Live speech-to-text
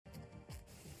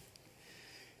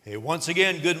Hey, once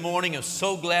again, good morning. I'm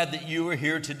so glad that you are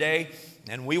here today.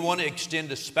 And we want to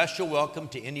extend a special welcome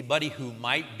to anybody who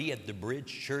might be at the Bridge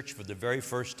Church for the very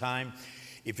first time.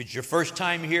 If it's your first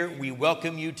time here, we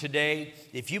welcome you today.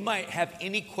 If you might have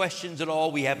any questions at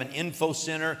all, we have an info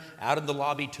center out in the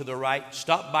lobby to the right.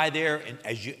 Stop by there and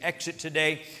as you exit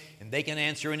today, and they can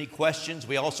answer any questions.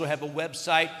 We also have a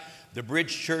website,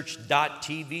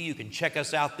 thebridgechurch.tv. You can check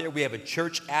us out there. We have a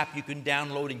church app you can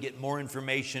download and get more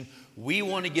information. We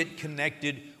want to get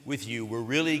connected with you. We're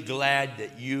really glad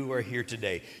that you are here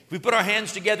today. If we put our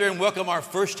hands together and welcome our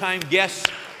first-time guests,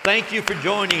 thank you for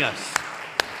joining us.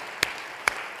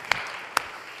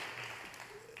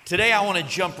 Today I want to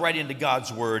jump right into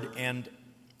God's Word, and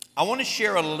I want to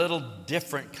share a little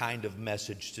different kind of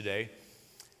message today.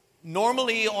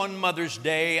 Normally on Mother's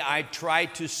Day, I try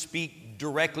to speak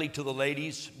directly to the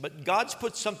ladies, but God's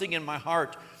put something in my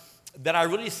heart that I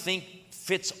really think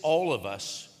fits all of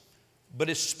us, but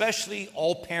especially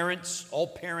all parents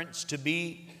to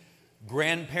be,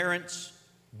 grandparents,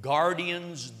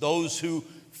 guardians, those who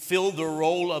fill the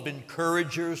role of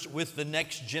encouragers with the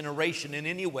next generation in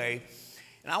any way.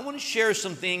 And I want to share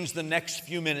some things the next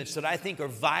few minutes that I think are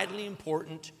vitally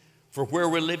important for where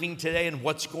we're living today and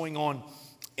what's going on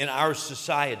in our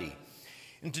society.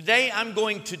 And today I'm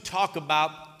going to talk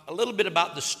about a little bit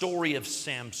about the story of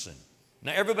Samson.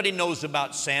 Now everybody knows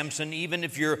about Samson, even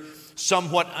if you're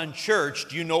somewhat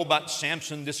unchurched, you know about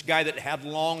Samson, this guy that had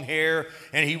long hair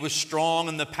and he was strong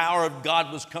and the power of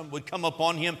God would come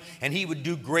upon him and he would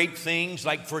do great things.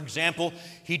 Like for example,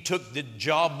 he took the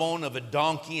jawbone of a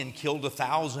donkey and killed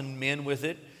 1,000 men with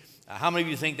it. How many of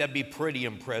you think that'd be pretty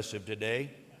impressive today?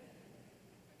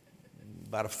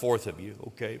 About a fourth of you,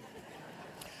 okay.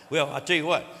 Well, I'll tell you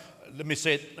what, let me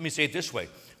say it this way.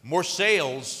 More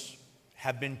Sales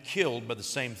have been killed by the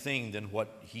same thing than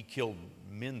what he killed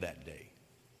men that day.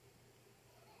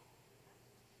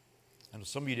 I know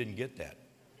some of you didn't get that.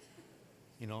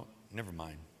 You know, never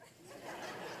mind.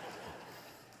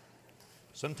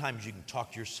 Sometimes you can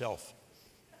talk yourself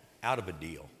out of a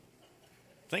deal.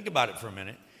 Think about it for a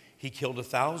minute. He killed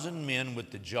 1,000 men with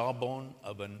the jawbone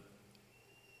of a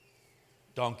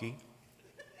donkey.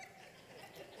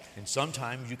 And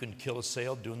sometimes you can kill a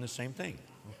sale doing the same thing,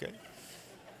 okay?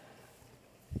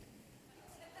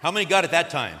 How many got it that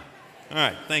time? All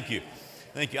right, thank you.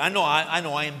 Thank you. I know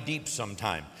I am deep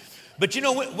sometime. But you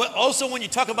know what, also when you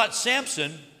talk about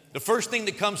Samson, the first thing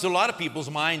that comes to a lot of people's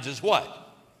minds is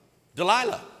what?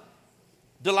 Delilah.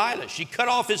 She cut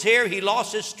off his hair, he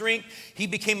lost his strength, he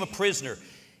became a prisoner.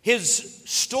 His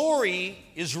story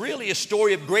is really a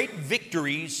story of great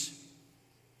victories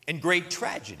and great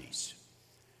tragedies.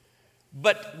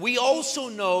 But we also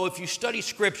know, if you study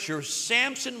Scripture,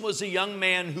 Samson was a young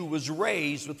man who was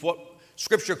raised with what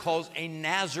Scripture calls a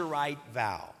Nazirite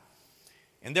vow.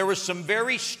 And there were some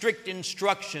very strict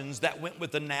instructions that went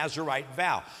with the Nazirite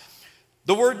vow.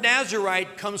 The word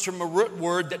Nazirite comes from a root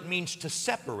word that means to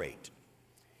separate.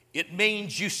 It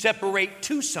means you separate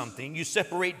to something, you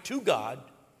separate to God,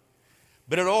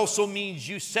 but it also means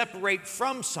you separate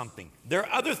from something. There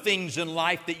are other things in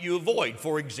life that you avoid.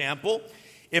 For example,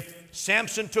 if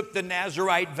Samson took the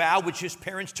Nazirite vow, which his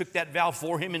parents took that vow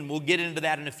for him, and we'll get into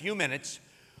that in a few minutes.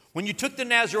 When you took the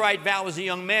Nazirite vow as a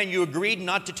young man, you agreed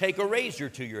not to take a razor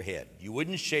to your head. You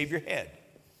wouldn't shave your head.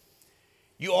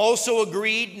 You also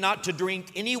agreed not to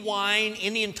drink any wine,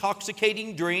 any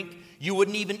intoxicating drink. You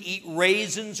wouldn't even eat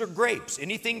raisins or grapes.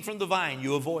 Anything from the vine,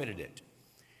 you avoided it.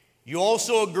 You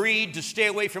also agreed to stay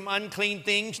away from unclean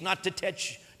things, not to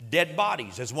touch dead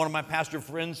bodies. As one of my pastor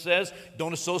friends says,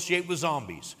 don't associate with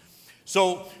zombies.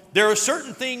 So there are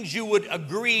certain things you would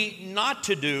agree not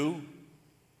to do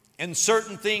and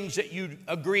certain things that you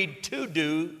agreed to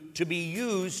do to be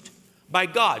used by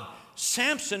God.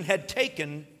 Samson had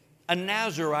taken a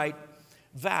Nazirite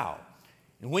vow.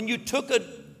 And when you took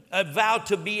a vow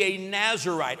to be a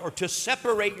Nazirite or to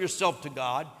separate yourself to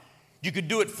God, you could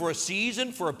do it for a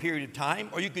season, for a period of time,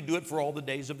 or you could do it for all the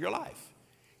days of your life.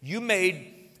 You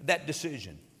made that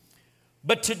decision.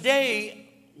 But today,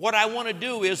 what I want to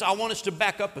do is I want us to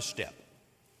back up a step.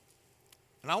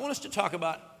 And I want us to talk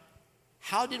about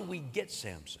how did we get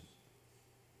Samson?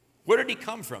 Where did he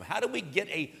come from? How did we get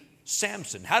a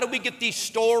Samson? How did we get these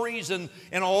stories and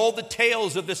all the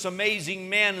tales of this amazing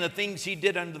man and the things he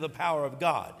did under the power of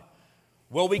God?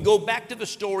 Well, we go back to the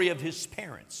story of his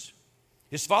parents.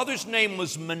 His father's name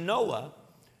was Manoah,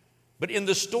 but in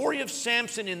the story of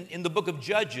Samson in the book of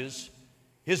Judges,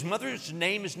 his mother's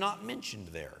name is not mentioned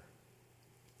there.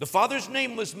 The father's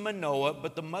name was Manoah,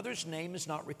 but the mother's name is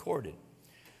not recorded.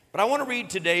 But I want to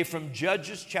read today from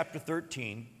Judges chapter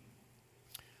 13,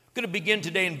 I'm going to begin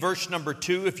today in verse number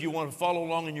 2 if you want to follow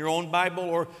along in your own Bible,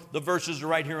 or the verses are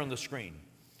right here on the screen.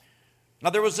 Now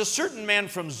there was a certain man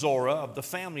from Zorah of the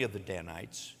family of the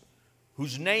Danites,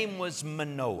 whose name was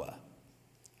Manoah.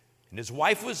 And his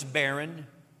wife was barren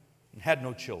and had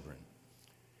no children.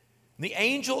 And the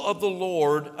angel of the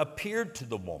Lord appeared to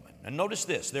the woman. And notice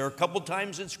this, there are a couple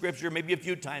times in Scripture, maybe a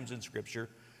few times in Scripture,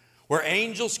 where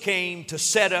angels came to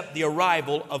set up the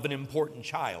arrival of an important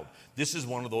child. This is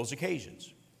one of those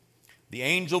occasions. The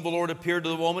angel of the Lord appeared to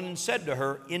the woman and said to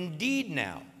her, "Indeed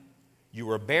now, you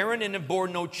are barren and have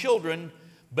borne no children,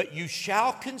 but you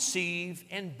shall conceive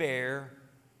and bear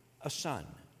a son."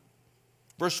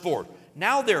 Verse 4,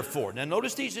 now therefore, now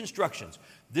notice these instructions.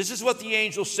 This is what the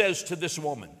angel says to this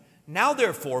woman. Now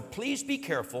therefore, please be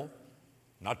careful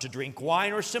not to drink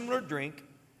wine or similar drink,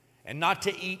 and not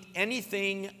to eat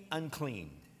anything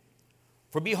unclean.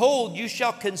 For behold, you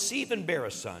shall conceive and bear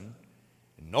a son,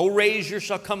 and no razor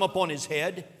shall come upon his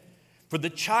head, for the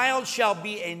child shall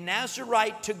be a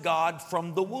Nazirite to God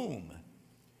from the womb.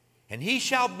 And he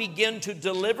shall begin to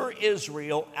deliver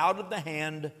Israel out of the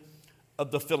hand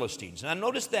of the Philistines. Now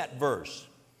notice that verse.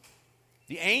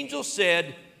 The angel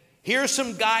said, here's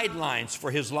some guidelines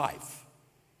for his life.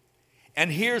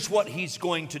 And here's what he's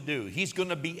going to do. He's going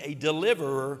to be a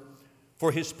deliverer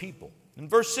for his people. In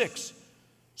verse 6,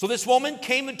 so this woman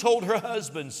came and told her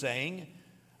husband, saying,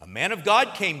 a man of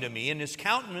God came to me, and his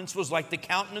countenance was like the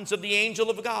countenance of the angel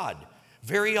of God.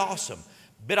 Very awesome.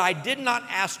 But I did not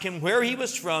ask him where he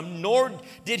was from, nor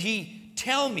did he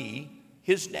tell me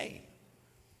his name.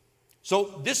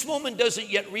 So this woman doesn't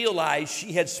yet realize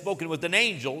she had spoken with an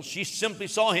angel. She simply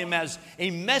saw him as a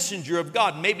messenger of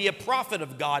God, maybe a prophet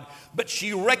of God, but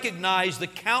she recognized the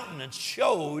countenance,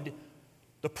 showed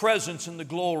the presence and the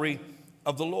glory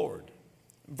of the Lord.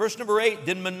 Verse number 8,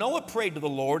 then Manoah prayed to the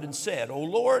Lord and said, O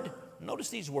Lord, notice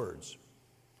these words,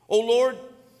 O Lord,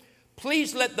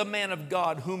 please let the man of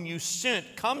God whom you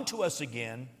sent come to us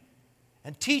again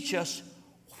and teach us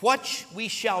what we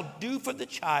shall do for the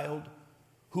child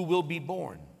who will be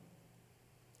born.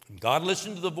 And God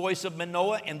listened to the voice of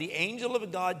Manoah, and the angel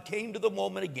of God came to the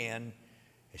woman again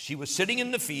as she was sitting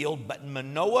in the field, but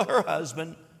Manoah, her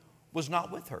husband, was not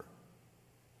with her.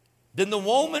 Then the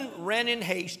woman ran in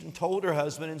haste and told her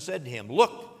husband and said to him,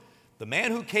 look, the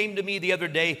man who came to me the other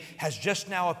day has just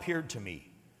now appeared to me.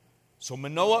 So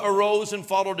Manoah arose and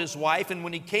followed his wife, and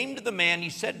when he came to the man, he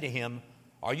said to him,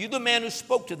 are you the man who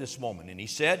spoke to this woman? And he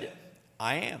said,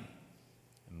 I am.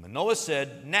 And Manoah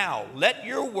said, now let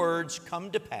your words come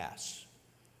to pass.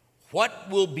 What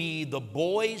will be the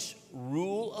boy's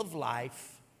rule of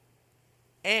life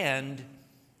and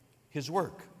his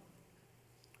work?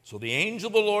 So the angel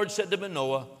of the Lord said to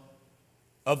Manoah,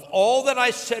 of all that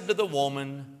I said to the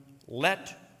woman,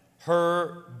 let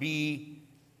her be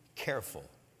careful.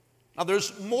 Now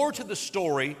there's more to the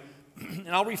story, and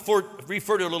I'll refer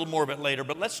to a little more of it later,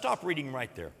 but let's stop reading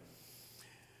right there.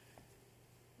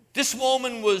 This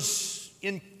woman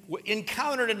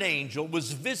encountered an angel,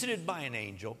 was visited by an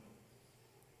angel,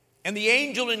 and the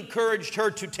angel encouraged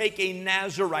her to take a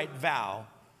Nazirite vow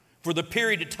for the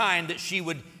period of time that she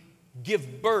would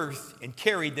give birth and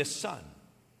carry this son.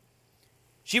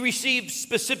 She received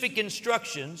specific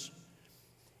instructions,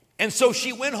 and so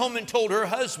she went home and told her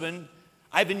husband,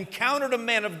 I've encountered a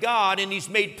man of God, and he's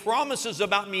made promises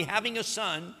about me having a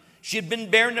son. She had been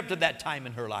barren up to that time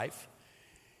in her life.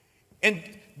 And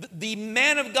the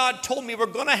man of God told me we're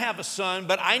going to have a son,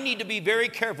 but I need to be very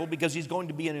careful because he's going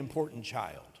to be an important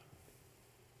child.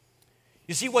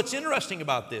 You see, what's interesting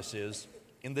about this is,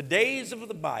 in the days of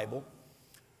the Bible,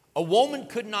 a woman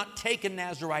could not take a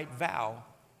Nazirite vow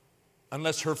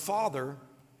unless her father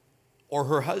or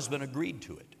her husband agreed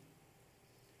to it.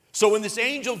 So when this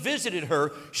angel visited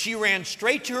her, she ran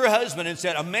straight to her husband and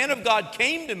said, a man of God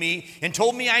came to me and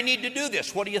told me I need to do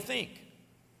this. What do you think?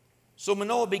 So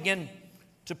Manoah began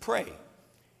to pray.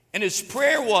 And his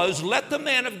prayer was, let the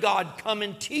man of God come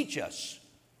and teach us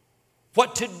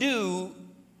what to do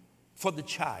for the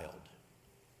child.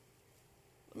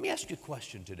 Let me ask you a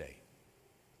question today.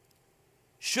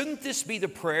 Shouldn't this be the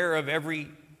prayer of every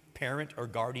parent or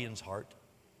guardian's heart?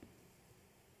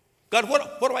 God,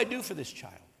 what do I do for this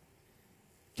child?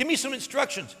 Give me some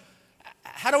instructions.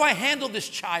 How do I handle this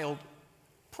child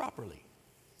properly?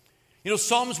 You know,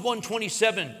 Psalms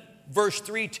 127, verse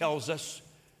 3 tells us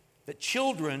that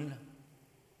children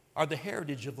are the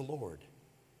heritage of the Lord.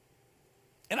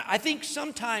 And I think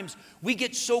sometimes we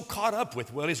get so caught up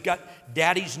with, well, he's got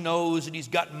daddy's nose, and he's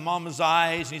got mama's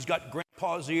eyes, and he's got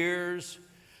grandpa's ears.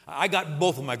 I got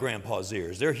both of my grandpa's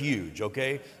ears. They're huge,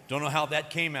 okay? Don't know how that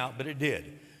came out, but it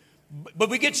did. But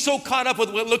we get so caught up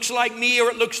with what looks like me, or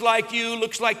it looks like you,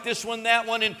 looks like this one, that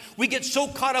one, and we get so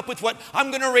caught up with what I'm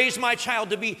going to raise my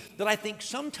child to be that I think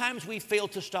sometimes we fail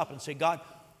to stop and say, God,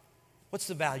 what's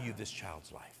the value of this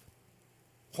child's life?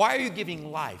 Why are you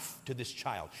giving life to this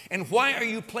child? And why are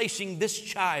you placing this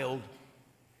child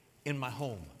in my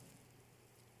home?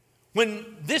 When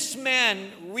this man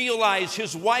realized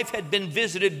his wife had been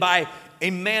visited by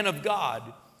a man of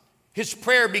God, his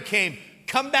prayer became,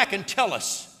 come back and tell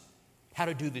us how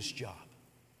to do this job.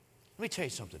 Let me tell you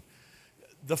something.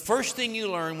 The first thing you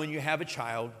learn when you have a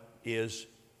child is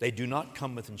they do not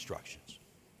come with instructions.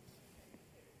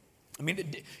 I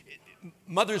mean,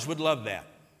 mothers would love that.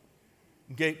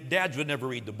 Okay, dads would never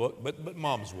read the book, but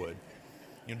moms would.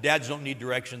 You know, dads don't need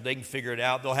directions. They can figure it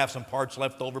out. They'll have some parts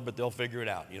left over, but they'll figure it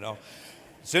out, you know.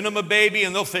 Send them a baby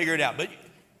and they'll figure it out. But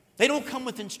they don't come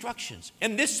with instructions.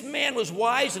 And this man was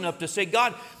wise enough to say,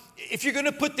 God, if you're going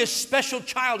to put this special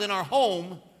child in our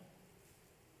home,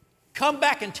 come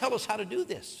back and tell us how to do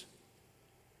this.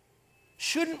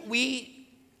 Shouldn't we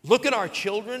look at our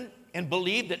children and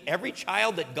believe that every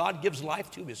child that God gives life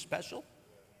to is special?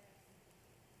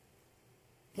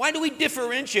 Why do we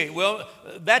differentiate? Well,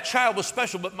 that child was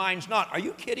special, but mine's not. Are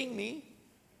you kidding me?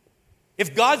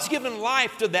 If God's given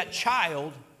life to that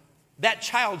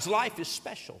child's life is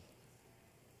special.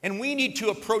 And we need to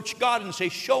approach God and say,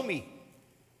 show me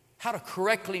how to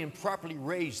correctly and properly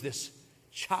raise this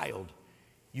child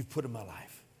you've put in my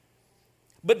life.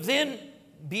 But then,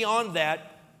 beyond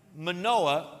that,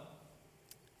 Manoah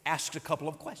asks a couple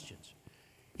of questions.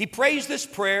 He prays this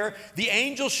prayer. The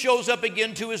angel shows up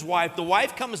again to his wife. The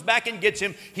wife comes back and gets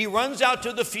him. He runs out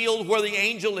to the field where the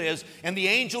angel is, and the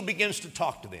angel begins to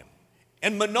talk to them.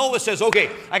 And Manoah says,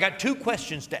 okay, I got two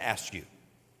questions to ask you.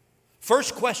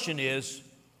 First question is,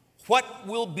 what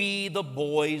will be the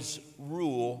boy's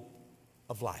rule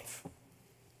of life?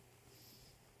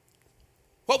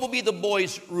 What will be the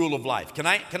boy's rule of life? Can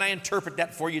I interpret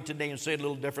that for you today and say it a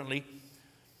little differently?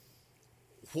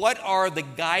 What are the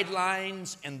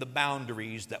guidelines and the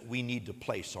boundaries that we need to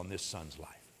place on this son's life?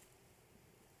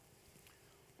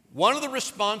 One of the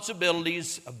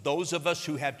responsibilities of those of us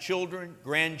who have children,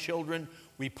 grandchildren,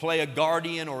 we play a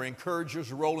guardian or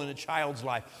encourager's role in a child's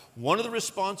life. One of the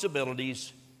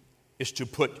responsibilities is to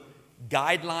put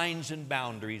guidelines and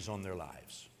boundaries on their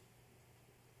lives.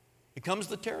 It comes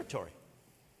the territory.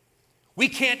 We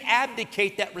can't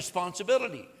abdicate that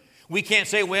responsibility. We can't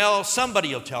say, well,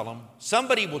 somebody will tell him.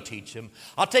 Somebody will teach him.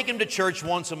 I'll take him to church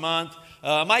once a month.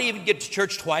 I might even get to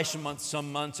church twice a month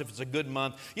some months if it's a good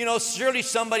month. You know, surely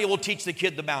somebody will teach the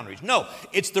kid the boundaries. No,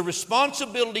 it's the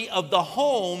responsibility of the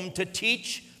home to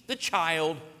teach the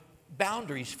child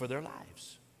boundaries for their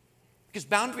lives. Because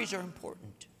boundaries are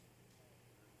important.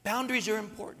 Boundaries are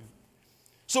important.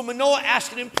 So Manoah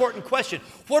asked an important question.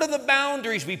 What are the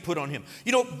boundaries we put on him?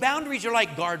 You know, boundaries are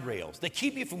like guardrails. They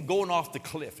keep you from going off the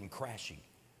cliff and crashing.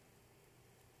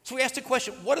 So we asked the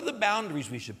question, what are the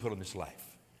boundaries we should put on this life?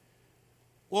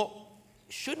 Well,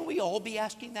 shouldn't we all be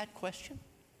asking that question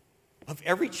of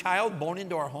every child born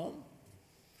into our home?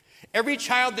 Every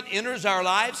child that enters our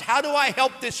lives, how do I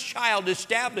help this child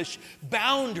establish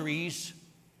boundaries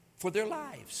for their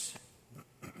lives?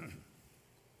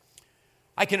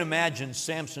 I can imagine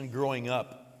Samson growing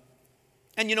up.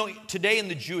 And you know, today in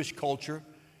the Jewish culture,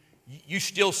 you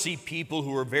still see people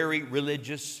who are very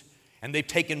religious and they've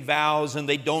taken vows and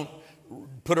they don't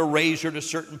put a razor to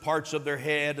certain parts of their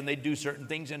head and they do certain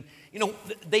things. And, you know,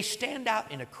 they stand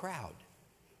out in a crowd.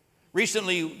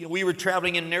 Recently, we were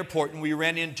traveling in an airport and we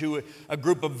ran into a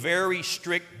group of very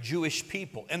strict Jewish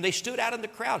people. And they stood out in the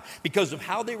crowd because of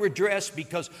how they were dressed,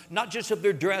 because not just of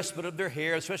their dress, but of their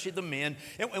hair, especially the men.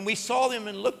 And we saw them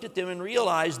and looked at them and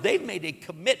realized they've made a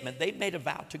commitment. They've made a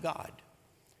vow to God.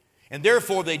 And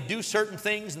therefore, they do certain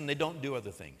things and they don't do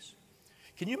other things.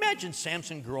 Can you imagine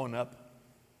Samson growing up,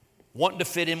 wanting to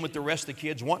fit in with the rest of the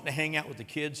kids, wanting to hang out with the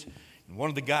kids? And one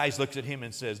of the guys looks at him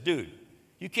and says, dude,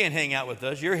 you can't hang out with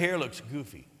us. Your hair looks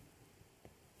goofy.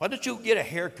 Why don't you get a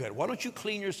haircut? Why don't you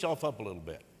clean yourself up a little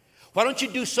bit? Why don't you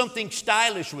do something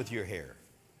stylish with your hair?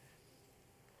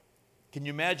 Can you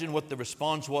imagine what the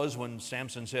response was when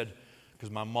Samson said,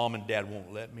 because my mom and dad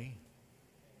won't let me?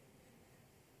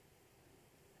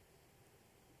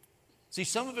 See,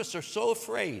 some of us are so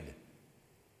afraid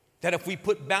that if we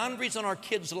put boundaries on our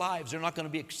kids' lives, they're not going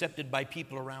to be accepted by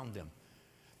people around them.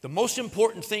 The most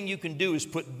important thing you can do is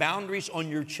put boundaries on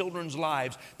your children's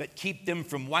lives that keep them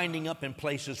from winding up in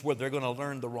places where they're going to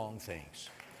learn the wrong things.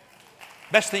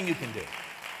 Best thing you can do.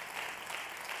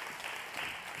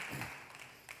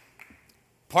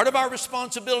 Part of our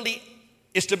responsibility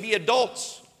is to be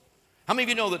adults. How many of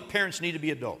you know that parents need to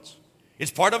be adults?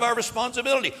 It's part of our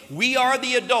responsibility. We are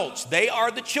the adults. They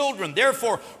are the children.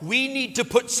 Therefore, we need to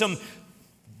put some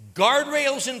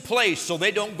guardrails in place so they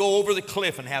don't go over the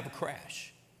cliff and have a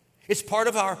crash. It's part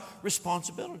of our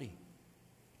responsibility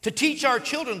to teach our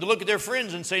children to look at their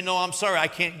friends and say, no, I'm sorry, I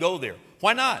can't go there.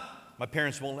 Why not? My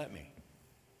parents won't let me.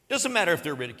 Doesn't matter if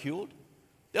they're ridiculed.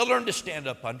 They'll learn to stand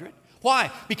up under it.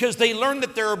 Why? Because they learn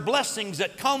that there are blessings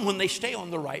that come when they stay on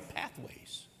the right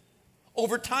pathways.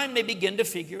 Over time, they begin to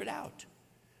figure it out.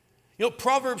 You know,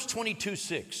 Proverbs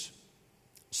 22:6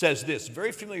 says this,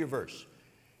 very familiar verse.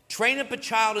 Train up a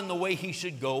child in the way he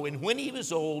should go, and when he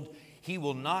is old, he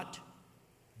will not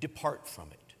depart from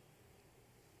it.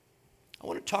 I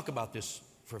want to talk about this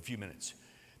for a few minutes.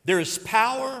 There is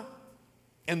power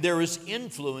and there is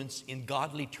influence in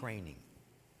godly training.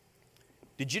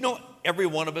 Did you know every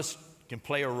one of us can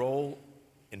play a role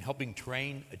in helping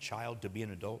train a child to be an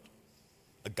adult,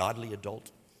 a godly adult?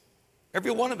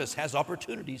 Every one of us has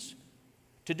opportunities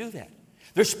to do that.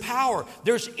 There's power,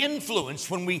 there's influence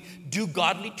when we do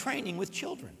godly training with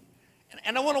children.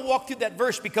 And I want to walk through that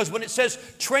verse because when it says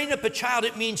train up a child,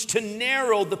 it means to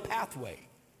narrow the pathway.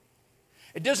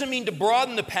 It doesn't mean to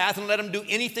broaden the path and let them do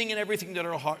anything and everything that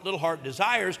our little heart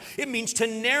desires. It means to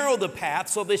narrow the path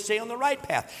so they stay on the right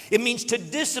path. It means to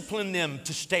discipline them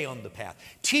to stay on the path.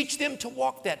 Teach them to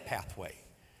walk that pathway.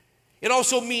 It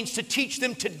also means to teach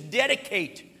them to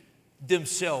dedicate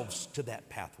themselves to that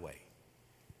pathway.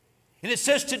 And it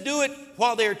says to do it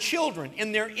while they're children,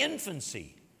 in their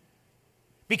infancy.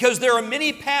 Because there are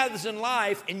many paths in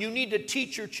life, and you need to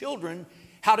teach your children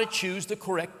how to choose the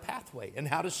correct pathway and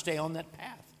how to stay on that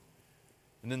path.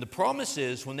 And then the promise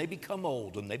is when they become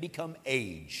old and they become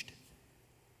aged,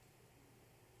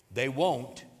 they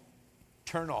won't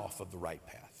turn off of the right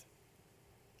path.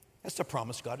 That's the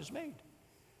promise God has made.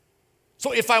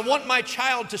 So if I want my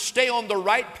child to stay on the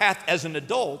right path as an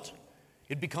adult,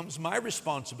 it becomes my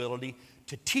responsibility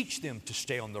to teach them to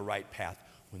stay on the right path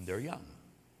when they're young,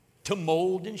 to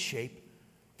mold and shape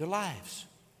their lives.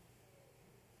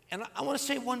 And I want to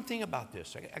say one thing about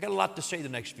this. I got a lot to say the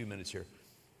next few minutes here,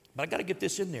 but I got to get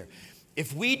this in there.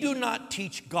 If we do not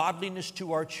teach godliness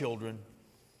to our children,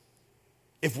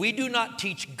 if we do not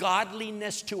teach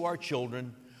godliness to our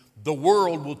children, the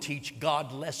world will teach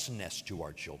godlessness to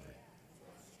our children.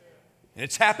 And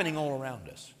it's happening all around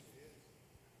us.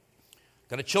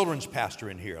 Got a children's pastor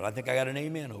in here. I think I got an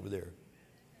amen over there.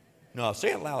 No,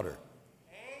 say it louder.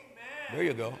 Amen. There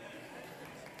you go.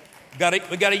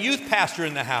 We got a youth pastor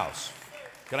in the house.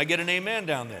 Can I get an amen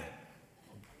down there?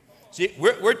 See,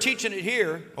 we're teaching it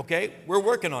here, okay? We're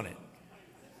working on it.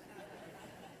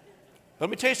 But let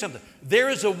me tell you something. There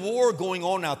is a war going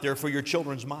on out there for your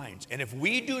children's minds. And if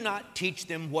we do not teach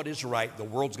them what is right, the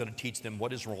world's going to teach them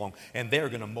what is wrong, and they're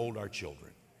going to mold our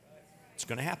children. It's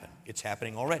going to happen. It's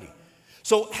happening already.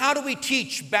 So how do we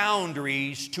teach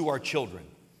boundaries to our children?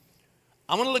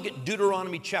 I'm going to look at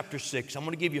Deuteronomy chapter 6. I'm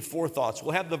going to give you 4 thoughts.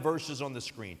 We'll have the verses on the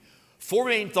screen. 4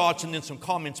 main thoughts and then some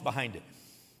comments behind it.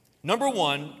 Number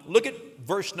 1, look at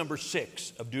verse number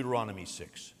 6 of Deuteronomy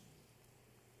 6.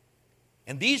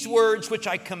 And these words which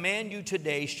I command you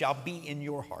today shall be in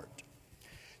your heart.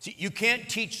 See, you can't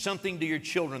teach something to your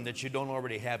children that you don't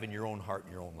already have in your own heart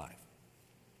and your own life.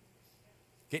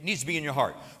 It needs to be in your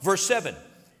heart. Verse 7.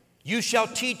 You shall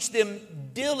teach them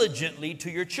diligently to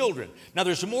your children. Now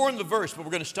there's more in the verse, but we're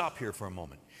going to stop here for a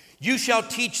moment. You shall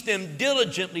teach them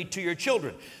diligently to your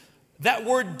children. That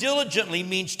word diligently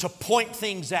means to point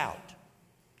things out.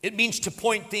 It means to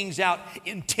point things out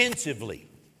intensively.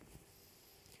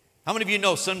 How many of you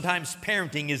know sometimes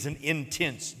parenting is an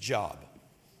intense job?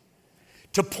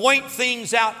 To point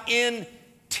things out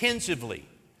intensively.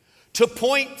 To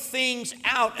point things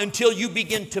out until you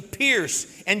begin to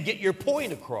pierce and get your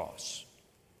point across.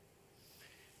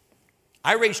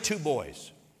 I raised 2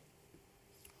 boys.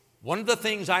 One of the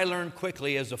things I learned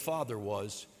quickly as a father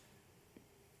was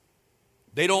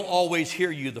they don't always hear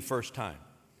you the first time.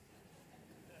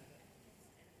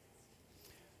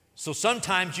 So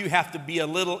sometimes you have to be a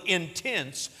little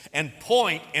intense and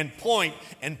point and point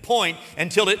and point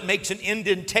until it makes an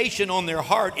indentation on their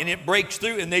heart and it breaks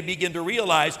through and they begin to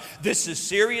realize this is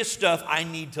serious stuff. I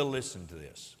need to listen to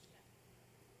this.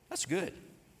 That's good.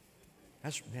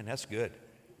 That's good.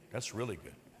 That's really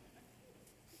good.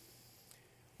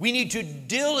 We need to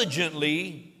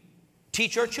diligently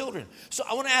teach our children. So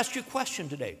I want to ask you a question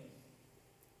today.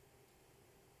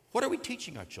 What are we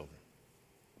teaching our children?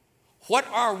 What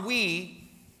are we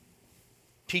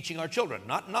teaching our children?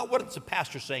 Not what is the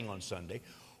pastor saying on Sunday.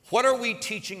 What are we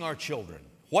teaching our children?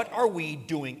 What are we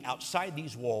doing outside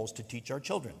these walls to teach our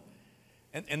children?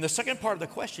 And the second part of the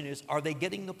question is, are they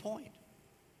getting the point?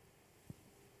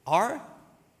 Are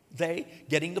they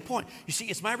getting the point? You see,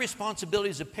 it's my responsibility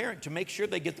as a parent to make sure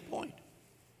they get the point.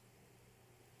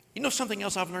 You know something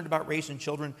else I've learned about raising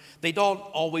children? They don't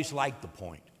always like the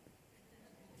point.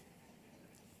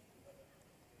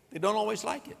 They don't always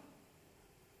like it.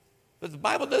 But the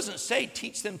Bible doesn't say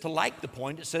teach them to like the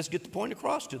point. It says get the point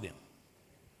across to them.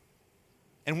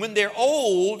 And when they're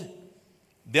old,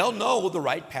 they'll know the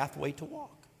right pathway to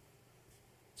walk.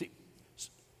 See,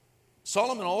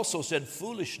 Solomon also said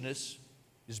foolishness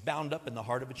is bound up in the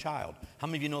heart of a child. How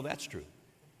many of you know that's true?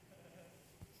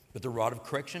 But the rod of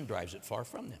correction drives it far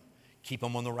from them. Keep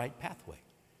them on the right pathway.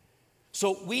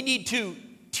 So we need to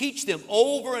teach them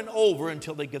over and over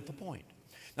until they get the point.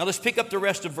 Now let's pick up the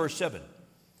rest of verse 7.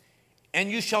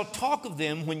 And you shall talk of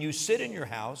them when you sit in your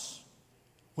house,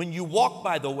 when you walk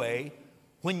by the way,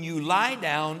 when you lie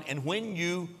down, and when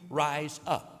you rise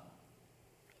up.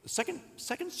 The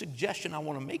second suggestion I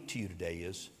want to make to you today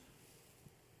is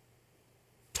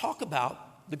talk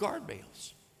about the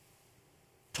guardrails.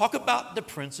 Talk about the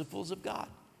principles of God.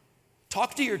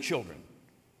 Talk to your children.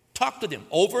 Talk to them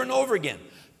over and over again.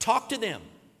 Talk to them.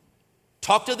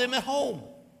 Talk to them at home.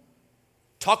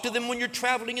 Talk to them when you're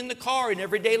traveling in the car in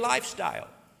everyday lifestyle.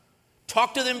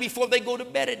 Talk to them before they go to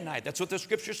bed at night. That's what the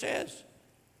scripture says.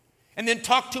 And then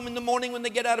talk to them in the morning when they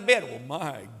get out of bed. Well,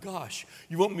 my gosh,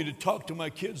 you want me to talk to my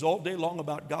kids all day long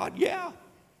about God? Yeah.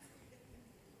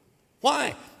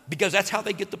 Why? Because that's how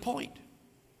they get the point.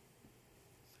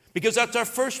 Because that's our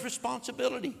first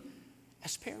responsibility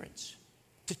as parents,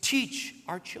 to teach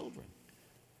our children.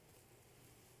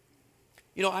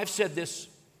 You know, I've said this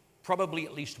probably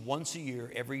at least once a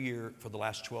year, every year for the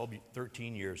last 12,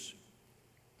 13 years.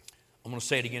 I'm going to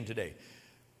say it again today.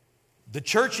 The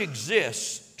church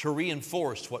exists to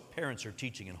reinforce what parents are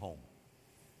teaching at home.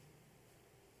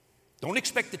 Don't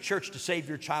expect the church to save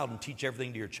your child and teach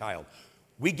everything to your child.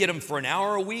 We get them for an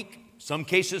hour a week, some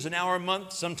cases an hour a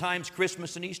month, sometimes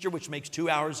Christmas and Easter, which makes 2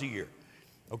 hours a year.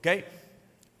 Okay?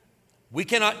 We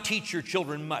cannot teach your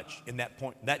children much in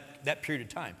that period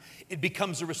of time. It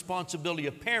becomes the responsibility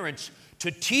of parents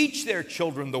to teach their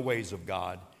children the ways of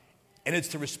God. And it's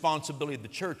the responsibility of the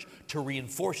church to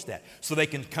reinforce that so they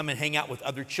can come and hang out with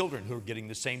other children who are getting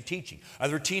the same teaching,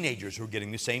 other teenagers who are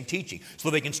getting the same teaching,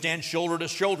 so they can stand shoulder to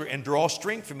shoulder and draw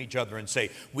strength from each other and say,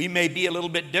 we may be a little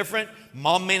bit different.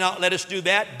 Mom may not let us do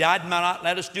that. Dad may not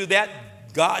let us do that.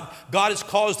 God has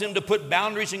caused them to put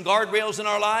boundaries and guardrails in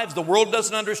our lives. The world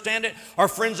doesn't understand it. Our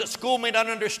friends at school may not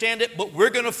understand it, but we're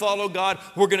going to follow God.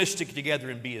 We're going to stick together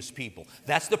and be His people.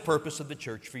 That's the purpose of the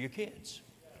church for your kids,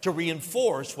 to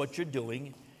reinforce what you're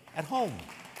doing at home.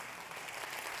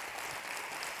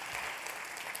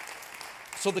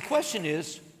 So the question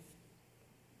is,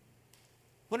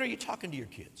 when are you talking to your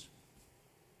kids?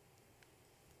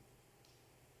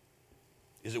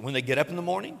 Is it when they get up in the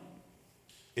morning?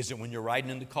 Is it when you're riding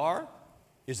in the car?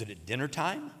 Is it at dinner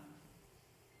time?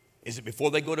 Is it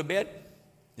before they go to bed?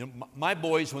 You know, my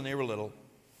boys, when they were little,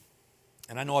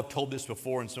 and I know I've told this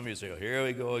before, and some of you say, oh, here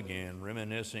we go again,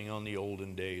 reminiscing on the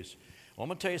olden days. Well, I'm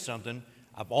going to tell you something.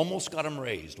 I've almost got them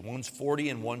raised. One's 40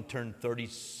 and one turned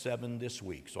 37 this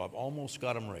week, so I've almost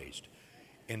got them raised.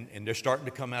 And they're starting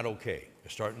to come out okay.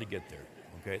 They're starting to get there,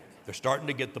 okay? They're starting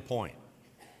to get the point.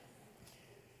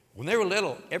 When they were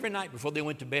little, every night before they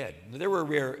went to bed, there were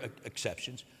rare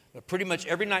exceptions, but pretty much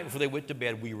every night before they went to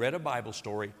bed, we read a Bible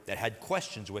story that had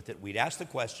questions with it. We'd ask the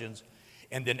questions,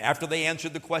 and then after they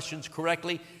answered the questions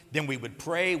correctly, then we would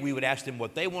pray. We would ask them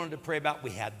what they wanted to pray about.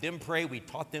 We had them pray. We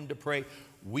taught them to pray.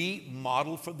 We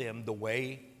modeled for them the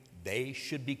way they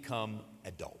should become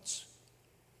adults.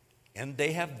 And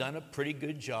they have done a pretty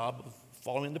good job of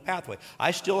following the pathway.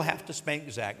 I still have to spank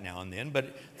Zach now and then,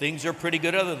 but things are pretty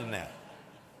good other than that.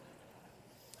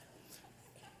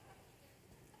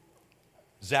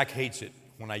 Zach hates it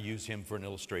when I use him for an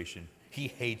illustration. He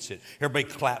hates it. Everybody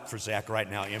clap for Zach right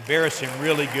now. Embarrass him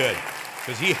really good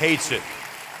because he hates it.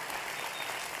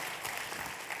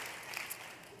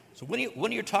 So when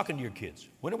are you talking to your kids?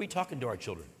 When are we talking to our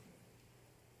children?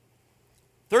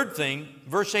 Third thing,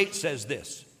 verse 8 says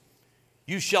this.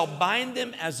 You shall bind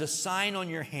them as a sign on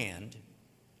your hand,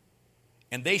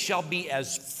 and they shall be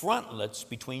as frontlets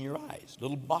between your eyes.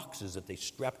 Little boxes that they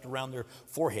strapped around their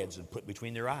foreheads and put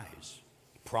between their eyes.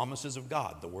 Promises of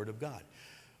God, the Word of God.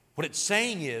 What it's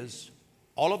saying is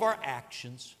all of our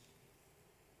actions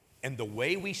and the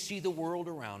way we see the world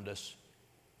around us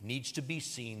needs to be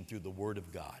seen through the Word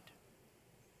of God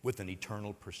with an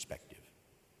eternal perspective.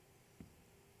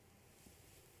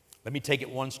 Let me take it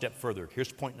one step further.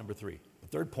 Here's point number 3. The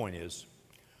third point is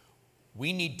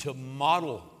we need to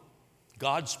model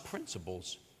God's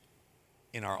principles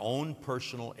in our own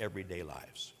personal everyday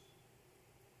lives.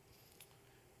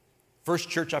 First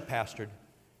church I pastored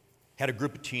had a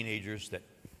group of teenagers that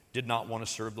did not want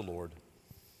to serve the Lord.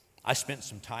 I spent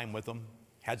some time with them,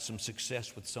 had some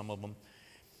success with some of them.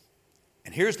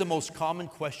 And here's the most common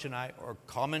question or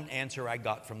common answer I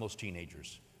got from those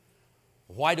teenagers.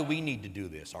 Why do we need to do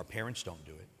this? Our parents don't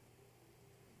do it.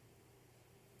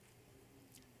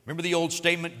 Remember the old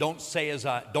statement, don't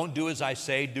do as I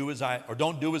say,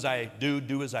 don't do as I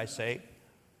do as I say?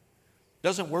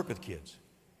 Doesn't work with kids.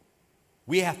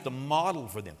 We have to model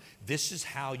for them. This is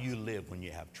how you live when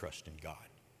you have trust in God.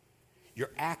 Your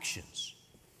actions,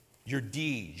 your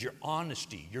deeds, your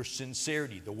honesty, your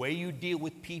sincerity, the way you deal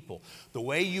with people, the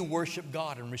way you worship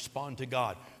God and respond to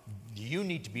God. You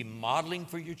need to be modeling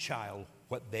for your child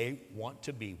what they want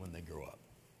to be when they grow up.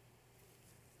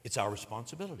 It's our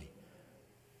responsibility.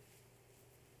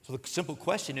 So the simple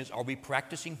question is, are we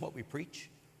practicing what we preach?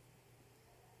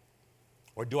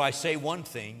 Or do I say one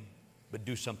thing but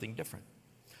do something different?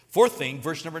 Fourth thing,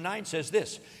 verse number 9 says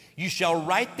this, you shall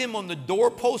write them on the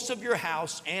doorposts of your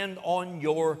house and on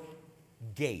your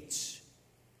gates.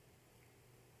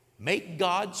 Make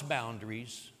God's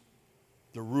boundaries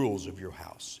the rules of your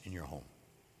house, in your home.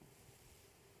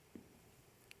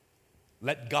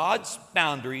 Let God's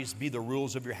boundaries be the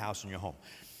rules of your house and your home.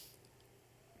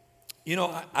 You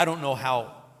know, I don't know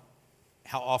how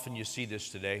often you see this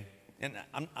today, and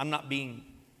I'm not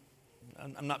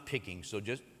picking, so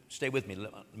just stay with me.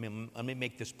 Let me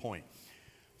make this point.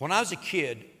 When I was a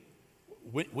kid,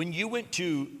 when you went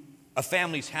to a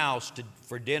family's house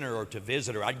for dinner or to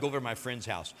visit, or I'd go over to my friend's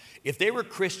house, if they were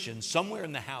Christians, somewhere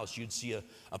in the house you'd see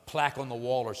a plaque on the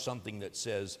wall or something that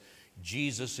says,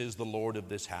 Jesus is the Lord of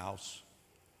this house.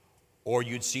 Or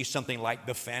you'd see something like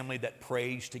the family that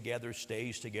prays together,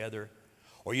 stays together.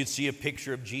 Or you'd see a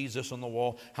picture of Jesus on the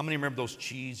wall. How many remember those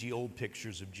cheesy old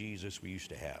pictures of Jesus we used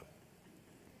to have?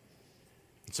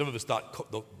 And some of us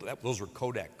thought those were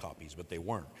Kodak copies, but they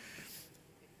weren't.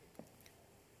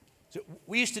 So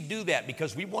we used to do that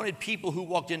because we wanted people who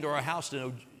walked into our house to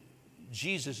know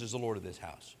Jesus is the Lord of this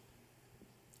house.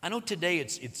 I know today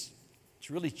it's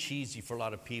really cheesy for a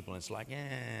lot of people. And it's like,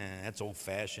 that's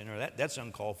old-fashioned, or that's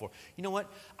uncalled for. You know what?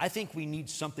 I think we need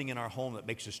something in our home that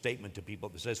makes a statement to people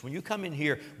that says, when you come in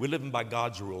here, we're living by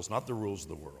God's rules, not the rules of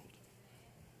the world.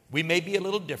 We may be a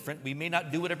little different. We may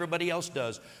not do what everybody else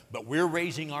does, but we're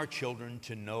raising our children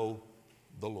to know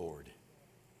the Lord.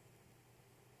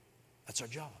 That's our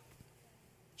job.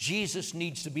 Jesus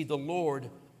needs to be the Lord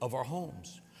of our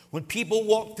homes. When people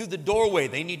walk through the doorway,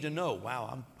 they need to know,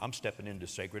 wow, I'm stepping into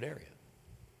sacred area.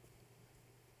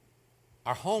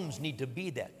 Our homes need to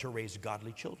be that to raise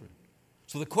godly children.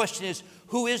 So the question is,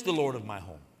 who is the Lord of my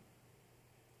home?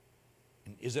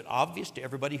 And is it obvious to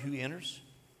everybody who enters?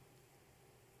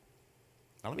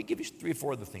 Now let me give you 3 or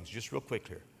 4 other things just real quick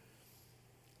here.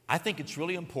 I think it's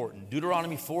really important.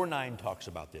 Deuteronomy 4:9 talks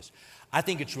about this. I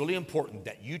think it's really important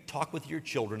that you talk with your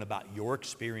children about your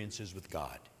experiences with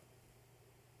God.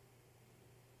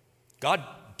 God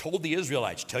told the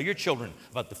Israelites, tell your children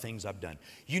about the things I've done.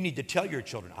 You need to tell your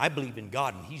children, I believe in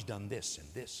God and He's done this and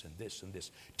this and this and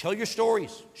this. Tell your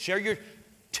stories. Share your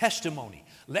testimony.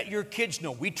 Let your kids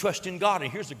know we trust in God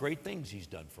and here's the great things He's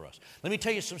done for us. Let me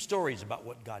tell you some stories about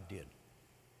what God did.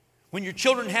 When your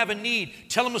children have a need,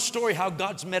 tell them a story how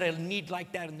God's met a need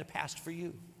like that in the past for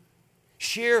you.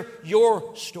 Share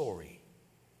your story.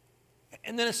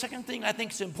 And then a second thing I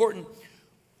think is important,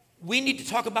 we need to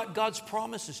talk about God's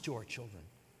promises to our children.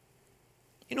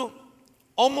 You know,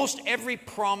 almost every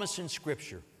promise in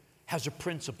Scripture has a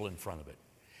principle in front of it.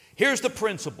 Here's the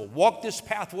principle. Walk this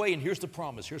pathway, and here's the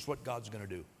promise. Here's what God's going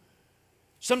to do.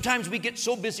 Sometimes we get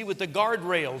so busy with the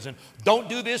guardrails and don't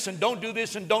do this and don't do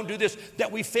this and don't do this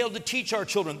that we fail to teach our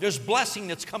children. There's blessing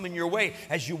that's coming your way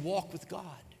as you walk with God.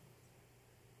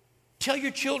 Tell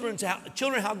your children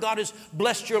how God has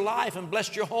blessed your life and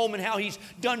blessed your home and how He's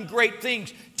done great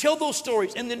things. Tell those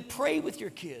stories and then pray with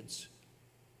your kids.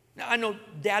 Now, I know,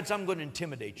 dads, I'm going to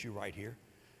intimidate you right here.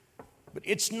 But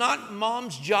it's not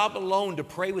mom's job alone to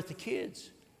pray with the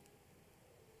kids.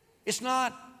 It's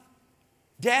not.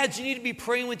 Dads, you need to be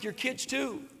praying with your kids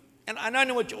too. And I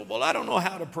know I don't know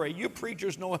how to pray. You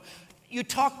preachers know. You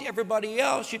talk to everybody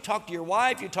else. You talk to your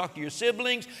wife. You talk to your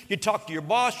siblings. You talk to your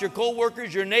boss, your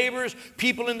co-workers, your neighbors,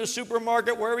 people in the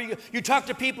supermarket, wherever you go. You talk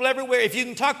to people everywhere. If you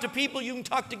can talk to people, you can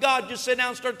talk to God. Just sit down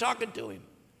and start talking to Him.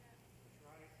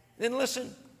 Then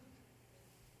listen.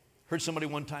 Heard somebody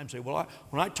one time say, well,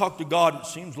 when I talk to God, it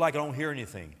seems like I don't hear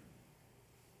anything.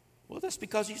 Well, that's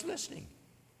because He's listening.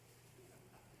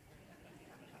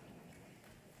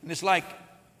 And it's like,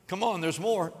 come on, there's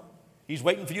more. He's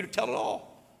waiting for you to tell it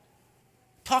all.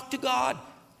 Talk to God.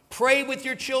 Pray with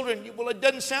your children. Well, it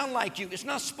doesn't sound like you. It's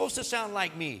not supposed to sound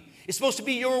like me. It's supposed to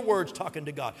be your words talking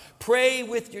to God. Pray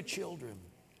with your children.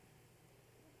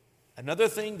 Another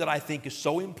thing that I think is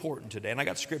so important today, and I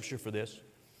got scripture for this.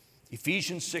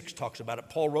 Ephesians 6 talks about it.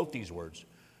 Paul wrote these words.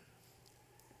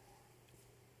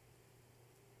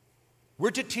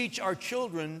 We're to teach our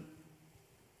children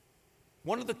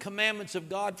one of the commandments of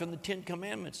God from the 10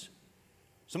 Commandments.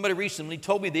 Somebody recently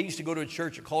told me they used to go to a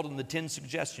church that called them the 10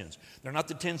 Suggestions. They're not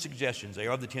the 10 Suggestions. They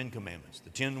are the 10 Commandments, the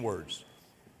 10 words,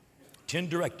 10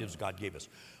 directives God gave us.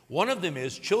 One of them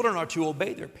is children are to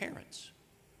obey their parents.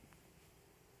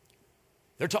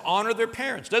 They're to honor their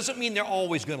parents. Doesn't mean they're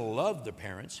always going to love their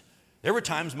parents. There were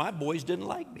times my boys didn't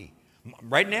like me.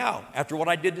 Right now, after what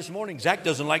I did this morning, Zach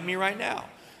doesn't like me right now.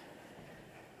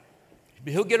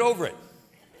 But he'll get over it.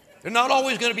 They're not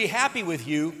always going to be happy with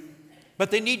you, but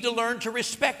they need to learn to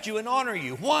respect you and honor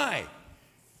you. Why?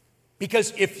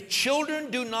 Because if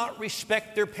children do not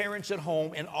respect their parents at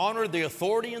home and honor the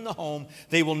authority in the home,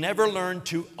 they will never learn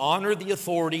to honor the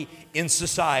authority in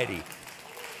society.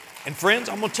 And friends,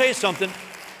 I'm going to tell you something.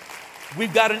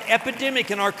 We've got an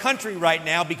epidemic in our country right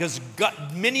now because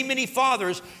many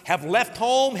fathers have left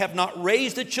home, have not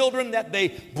raised the children that they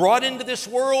brought into this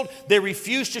world. They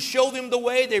refuse to show them the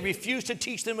way. They refuse to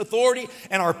teach them authority.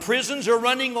 And our prisons are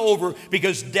running over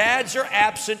because dads are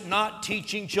absent, not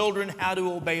teaching children how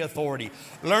to obey authority.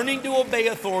 Learning to obey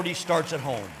authority starts at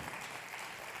home.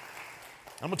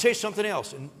 I'm going to tell you something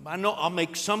else. And I know I'll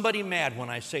make somebody mad when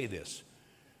I say this.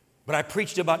 But I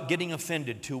preached about getting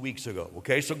offended 2 weeks ago,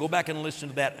 okay? So go back and listen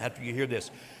to that after you hear this.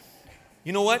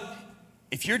 You know what?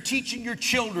 If you're teaching your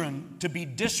children to be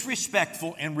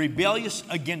disrespectful and rebellious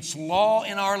against law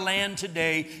in our land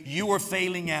today, you are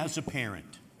failing as a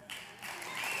parent.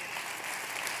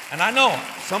 And I know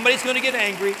somebody's going to get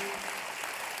angry.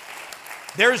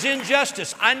 There's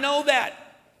injustice. I know that.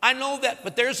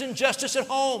 But there's injustice at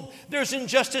home. There's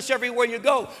injustice everywhere you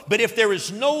go. But if there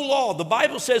is no law, the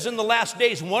Bible says in the last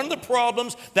days, one of the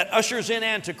problems that ushers in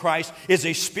Antichrist is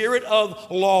a spirit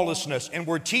of lawlessness. And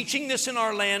we're teaching this in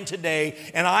our land today.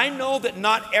 And I know that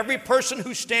not every person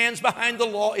who stands behind the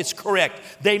law is correct.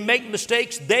 They make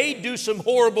mistakes. They do some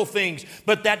horrible things.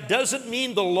 But that doesn't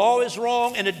mean the law is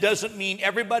wrong, and it doesn't mean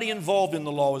everybody involved in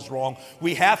the law is wrong.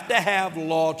 We have to have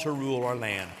law to rule our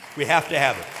land. We have to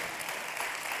have it.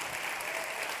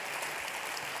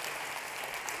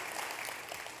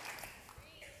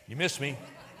 You missed me.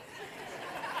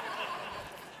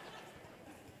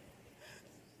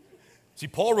 See,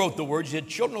 Paul wrote the words, he said,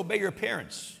 children, obey your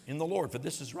parents in the Lord, for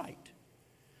this is right.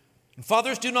 And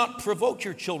fathers, do not provoke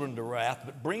your children to wrath,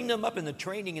 but bring them up in the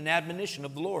training and admonition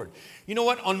of the Lord. You know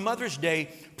what? On Mother's Day,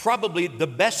 probably the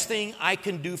best thing I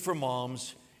can do for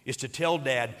moms is to tell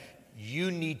dad,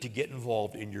 you need to get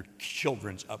involved in your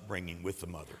children's upbringing with the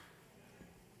mother.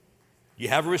 You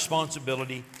have a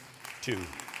responsibility too.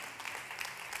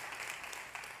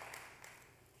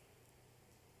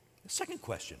 Second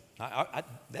question.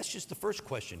 That's just the first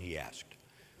question he asked.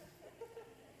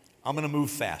 I'm going to move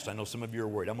fast. I know some of you are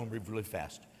worried. I'm going to move really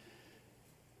fast.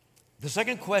 The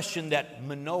second question that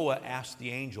Manoah asked the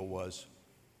angel was,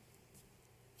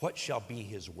 what shall be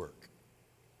his work?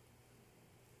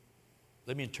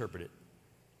 Let me interpret it.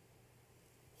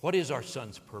 What is our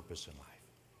son's purpose in life?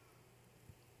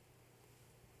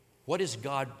 What has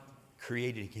God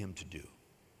created him to do?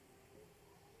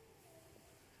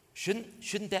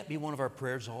 Shouldn't that be one of our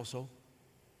prayers also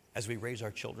as we raise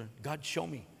our children? God, show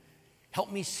me.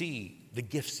 Help me see the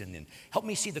gifts in them. Help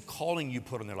me see the calling you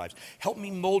put on their lives. Help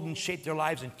me mold and shape their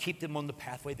lives and keep them on the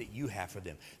pathway that you have for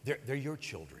them. They're your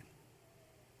children.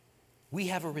 We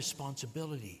have a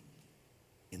responsibility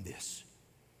in this.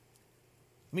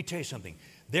 Let me tell you something.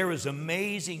 There is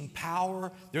amazing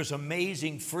power, there's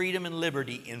amazing freedom and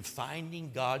liberty in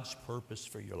finding God's purpose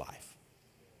for your life.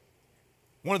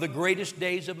 One of the greatest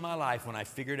days of my life when I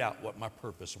figured out what my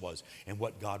purpose was and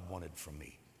what God wanted from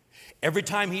me. Every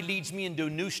time he leads me into a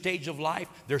new stage of life,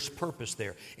 there's purpose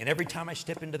there. And every time I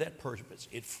step into that purpose,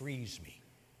 it frees me.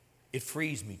 It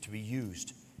frees me to be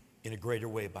used in a greater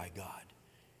way by God.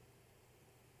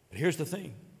 But here's the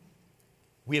thing.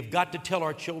 We have got to tell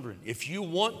our children, if you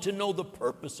want to know the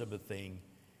purpose of a thing,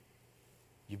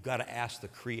 you've got to ask the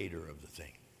creator of the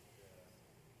thing.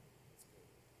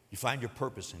 You find your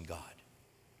purpose in God.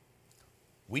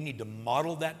 We need to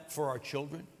model that for our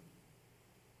children.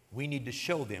 We need to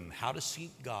show them how to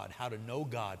seek God, how to know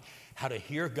God, how to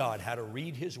hear God, how to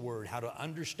read his word, how to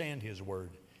understand his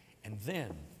word, and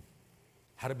then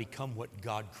how to become what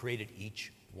God created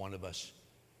each one of us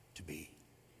to be.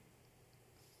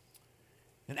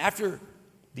 And after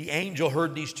the angel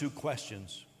heard these two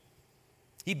questions,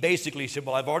 He basically said,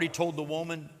 well, I've already told the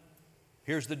woman,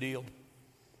 here's the deal.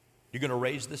 You're going to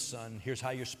raise this son. Here's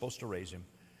how you're supposed to raise him.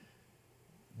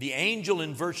 The angel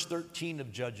in verse 13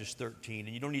 of Judges 13,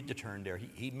 and you don't need to turn there,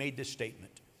 he made this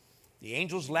statement. The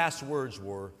angel's last words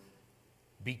were,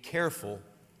 be careful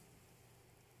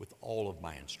with all of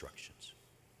my instructions.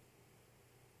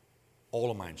 All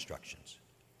of my instructions.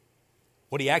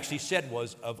 What he actually said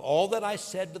was, of all that I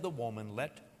said to the woman,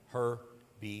 let her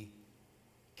be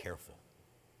careful.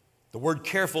 The word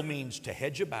careful means to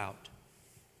hedge about,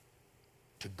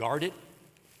 to guard it,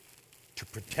 to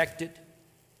protect it,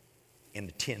 and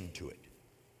attend to it.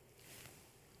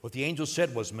 What the angel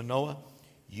said was, Manoah,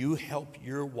 you help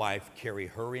your wife carry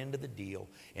her into the deal,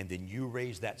 and then you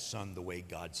raise that son the way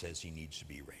God says he needs to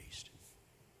be raised.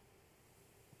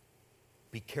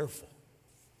 Be careful.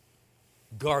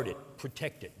 Guard it.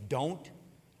 Protect it. Don't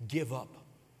give up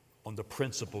on the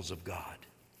principles of God.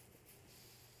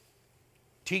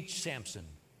 Teach Samson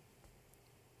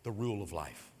the rule of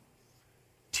life.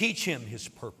 Teach him his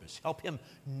purpose. Help him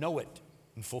know it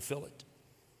and fulfill it.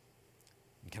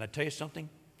 And can I tell you something?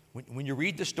 When you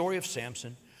read the story of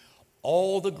Samson,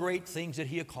 all the great things that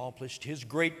he accomplished, his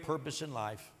great purpose in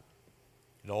life,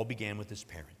 it all began with his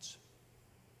parents.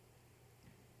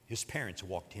 His parents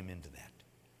walked him into that.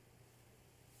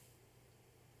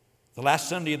 The last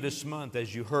Sunday of this month,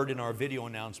 as you heard in our video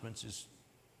announcements, is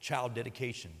Child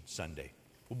Dedication Sunday.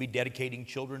 We'll be dedicating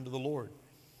children to the Lord.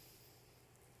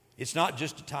 It's not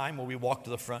just a time where we walk to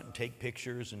the front and take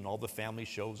pictures and all the family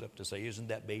shows up to say, isn't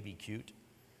that baby cute?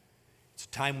 It's a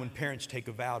time when parents take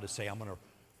a vow to say, I'm going to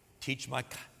teach my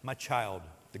child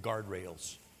the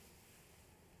guardrails,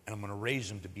 and I'm going to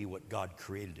raise him to be what God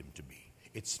created him to be.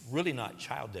 It's really not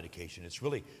child dedication. It's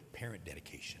really parent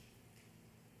dedication.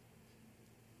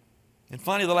 And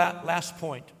finally, the last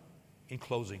point in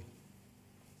closing.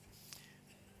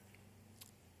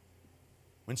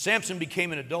 When Samson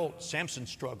became an adult, Samson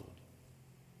struggled.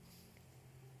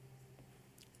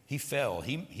 He fell.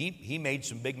 He made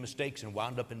some big mistakes and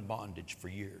wound up in bondage for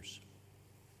years.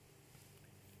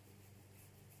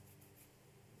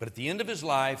 But at the end of his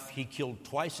life, he killed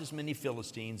twice as many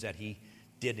Philistines that he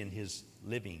did in his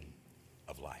living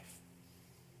of life.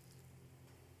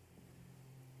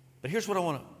 But here's what I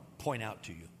want to point out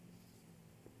to you.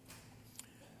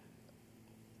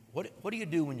 What do you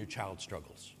do when your child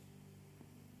struggles?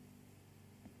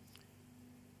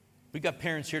 We've got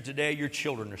parents here today, your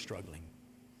children are struggling.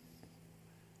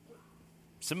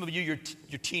 Some of you, your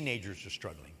teenagers are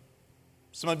struggling.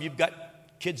 Some of you have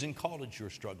got kids in college who are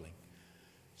struggling.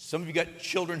 Some of you got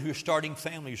children who are starting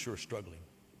families who are struggling.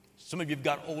 Some of you have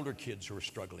got older kids who are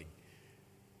struggling.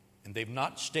 And they've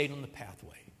not stayed on the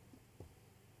pathway.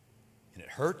 And it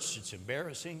hurts, it's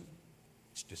embarrassing,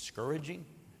 it's discouraging.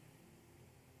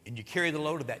 And you carry the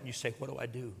load of that and you say, what do I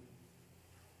do?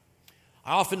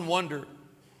 I often wonder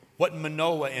what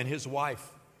Manoah and his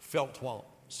wife felt while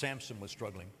Samson was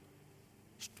struggling.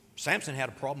 Samson had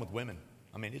a problem with women.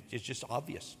 I mean, it's just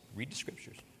obvious. Read the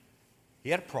scriptures. He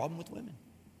had a problem with women.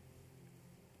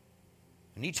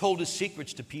 And he told his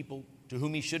secrets to people to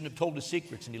whom he shouldn't have told his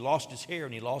secrets. And he lost his hair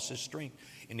and he lost his strength.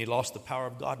 And he lost the power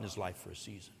of God in his life for a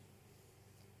season.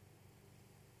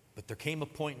 But there came a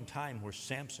point in time where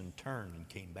Samson turned and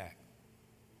came back.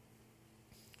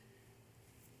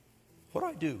 What do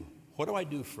I do? What do I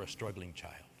do for a struggling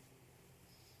child?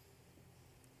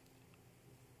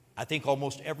 I think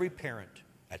almost every parent,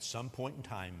 at some point in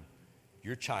time,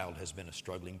 your child has been a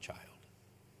struggling child.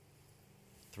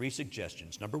 3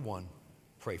 suggestions. Number 1,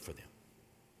 pray for them.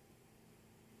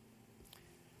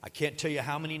 I can't tell you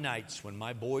how many nights when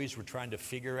my boys were trying to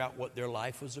figure out what their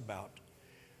life was about,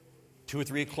 2 or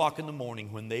 3 o'clock in the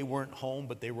morning when they weren't home,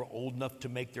 but they were old enough to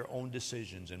make their own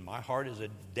decisions. And my heart as a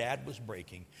dad was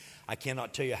breaking. I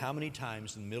cannot tell you how many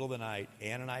times in the middle of the night,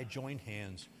 Ann and I joined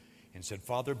hands and said,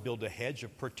 Father, build a hedge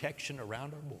of protection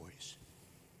around our boys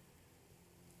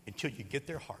until you get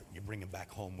their heart and you bring them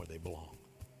back home where they belong.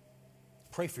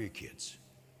 Pray for your kids.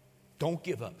 Don't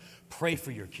give up. Pray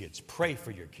for your kids. Pray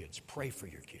for your kids. Pray for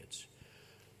your kids.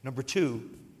 Number 2,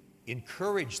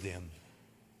 encourage them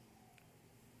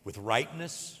with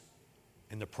rightness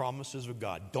and the promises of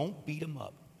God. Don't beat them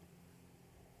up.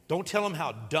 Don't tell them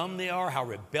how dumb they are, how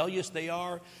rebellious they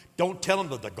are. Don't tell them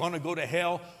that they're going to go to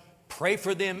hell. Pray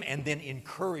for them and then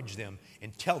encourage them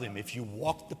and tell them if you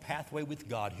walk the pathway with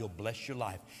God, He'll bless your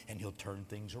life and He'll turn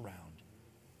things around.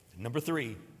 Number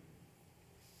 3,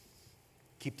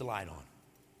 keep the light on.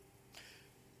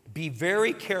 Be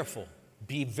very careful.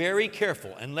 Be very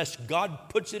careful, unless God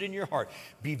puts it in your heart.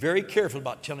 Be very careful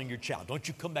about telling your child, don't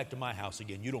you come back to my house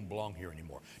again. You don't belong here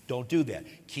anymore. Don't do that.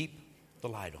 Keep the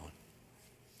light on.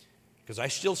 Because I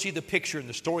still see the picture in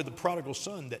the story of the prodigal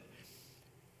son that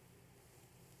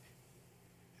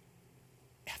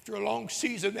after a long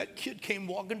season, that kid came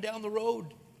walking down the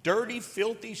road, dirty,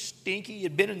 filthy, stinky. He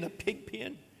had been in the pig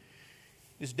pen.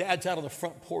 His dad's out on the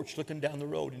front porch looking down the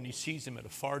road, and he sees him at a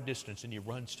far distance, and he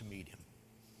runs to meet him.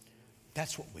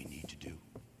 That's what we need to do.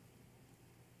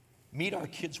 Meet our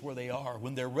kids where they are.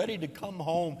 When they're ready to come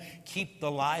home, keep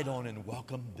the light on and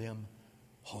welcome them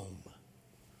home.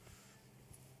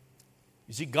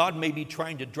 You see, God may be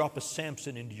trying to drop a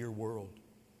Samson into your world.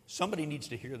 Somebody needs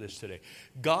to hear this today.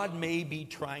 God may be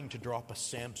trying to drop a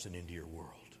Samson into your world.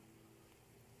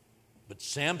 But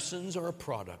Samsons are a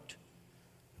product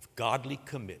of godly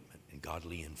commitment and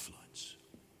godly influence.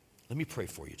 Let me pray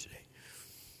for you today.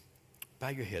 Bow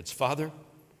your heads. Father,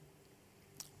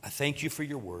 I thank you for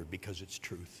your word because it's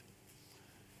truth.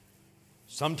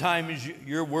 Sometimes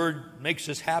your word makes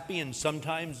us happy and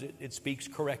sometimes it speaks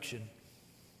correction.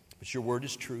 But your word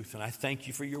is truth, and I thank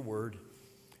you for your word.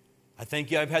 I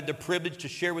thank you. I've had the privilege to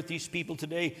share with these people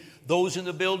today, those in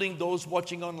the building, those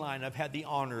watching online. I've had the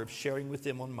honor of sharing with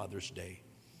them on Mother's Day.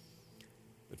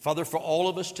 But Father, for all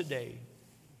of us today,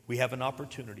 we have an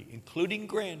opportunity, including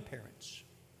grandparents,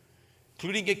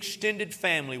 including extended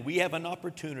family, we have an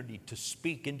opportunity to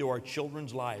speak into our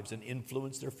children's lives and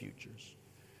influence their futures.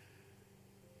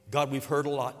 God, we've heard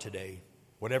a lot today.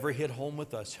 Whatever hit home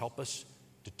with us, help us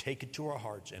to take it to our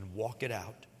hearts and walk it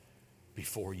out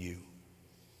before you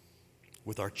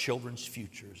with our children's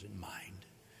futures in mind.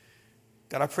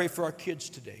 God, I pray for our kids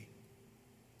today.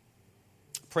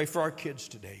 Pray for our kids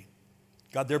today.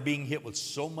 God, they're being hit with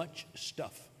so much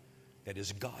stuff that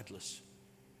is godless.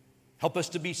 Help us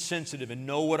to be sensitive and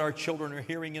know what our children are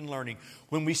hearing and learning.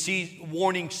 When we see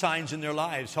warning signs in their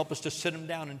lives, help us to sit them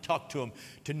down and talk to them,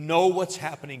 to know what's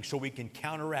happening so we can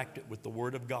counteract it with the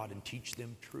Word of God and teach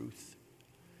them truth.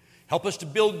 Help us to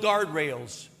build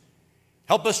guardrails.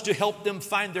 Help us to help them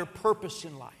find their purpose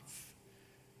in life,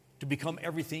 to become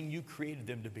everything you created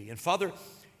them to be. And Father,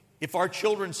 if our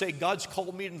children say, God's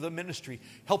called me into the ministry,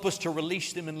 help us to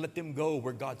release them and let them go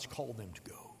where God's called them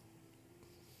to go.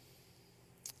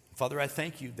 Father, I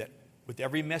thank you that with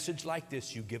every message like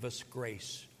this, you give us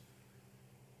grace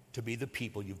to be the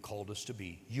people you've called us to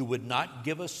be. You would not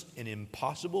give us an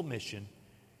impossible mission.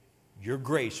 Your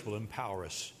grace will empower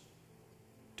us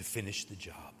to finish the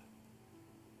job.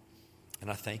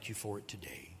 And I thank you for it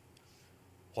today.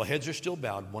 While heads are still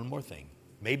bowed, one more thing.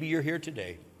 Maybe you're here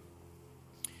today.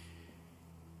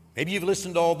 Maybe you've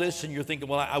listened to all this and you're thinking,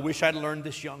 well, I wish I'd learned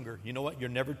this younger. You know what? You're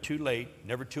never too late,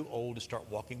 never too old to start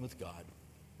walking with God.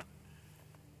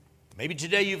 Maybe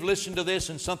today you've listened to this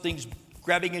and something's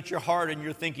grabbing at your heart and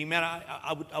you're thinking, man,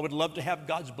 I would love to have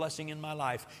God's blessing in my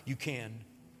life. You can.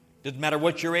 Doesn't matter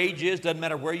what your age is, doesn't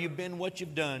matter where you've been, what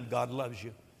you've done, God loves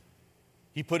you.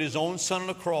 He put his own son on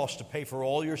the cross to pay for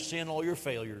all your sin, all your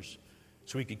failures,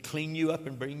 so he could clean you up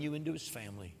and bring you into his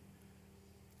family.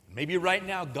 Maybe right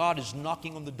now God is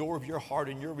knocking on the door of your heart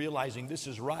and you're realizing this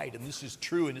is right and this is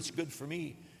true and it's good for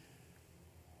me.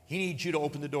 He needs you to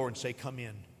open the door and say, come in.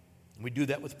 And we do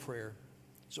that with prayer.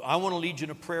 So I want to lead you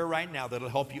in a prayer right now that will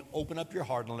help you open up your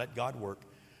heart and let God work.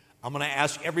 I'm going to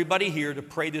ask everybody here to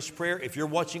pray this prayer. If you're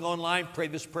watching online, pray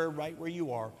this prayer right where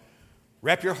you are.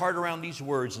 Wrap your heart around these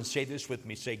words and say this with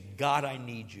me. Say, God, I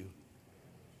need you.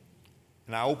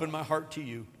 And I open my heart to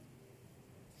you.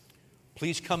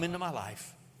 Please come into my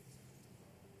life.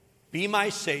 Be my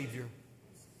Savior.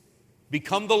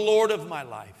 Become the Lord of my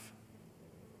life.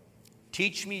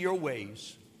 Teach me your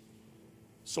ways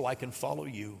so I can follow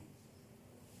you.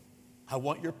 I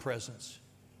want your presence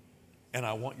and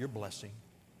I want your blessing.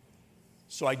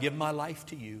 So I give my life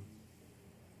to you.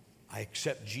 I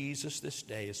accept Jesus this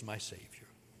day as my Savior.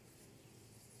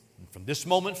 And from this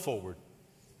moment forward,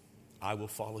 I will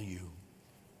follow you.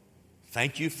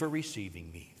 Thank you for receiving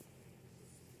me.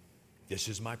 This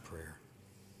is my prayer.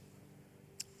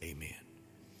 Amen.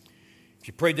 If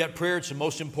you prayed that prayer, it's the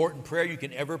most important prayer you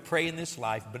can ever pray in this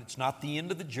life, but it's not the end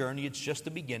of the journey. It's just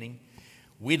the beginning.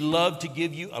 We'd love to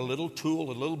give you a little tool,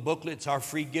 a little booklet. It's our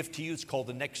free gift to you. It's called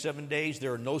The Next 7 Days.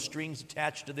 There are no strings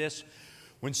attached to this.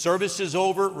 When service is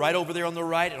over, right over there on the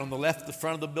right and on the left, the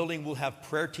front of the building, we'll have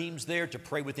prayer teams there to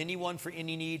pray with anyone for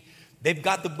any need. They've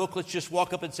got the booklets. Just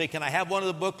walk up and say, can I have one of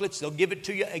the booklets? They'll give it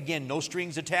to you. Again, no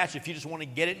strings attached. If you just want to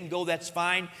get it and go, that's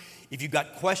fine. If you've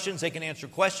got questions, they can answer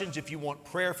questions. If you want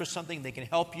prayer for something, they can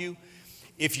help you.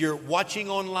 If you're watching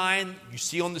online, you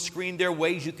see on the screen there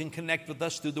ways you can connect with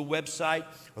us through the website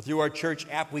or through our church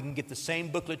app. We can get the same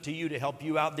booklet to you to help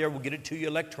you out there. We'll get it to you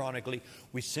electronically.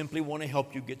 We simply want to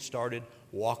help you get started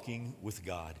walking with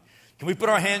God. Can we put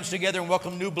our hands together and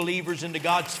welcome new believers into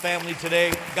God's family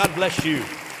today? God bless you.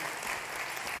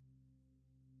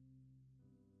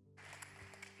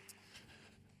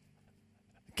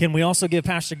 Can we also give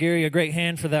Pastor Gary a great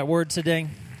hand for that word today?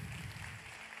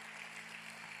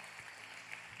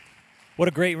 What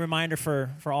a great reminder for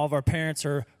all of our parents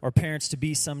or parents to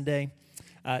be someday.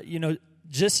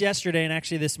 Just yesterday and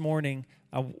actually this morning,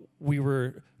 we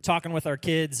were talking with our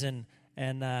kids, and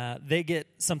they get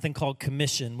something called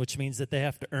commission, which means that they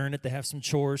have to earn it. They have some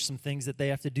chores, some things that they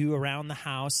have to do around the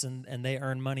house, and they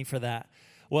earn money for that.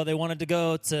 Well, they wanted to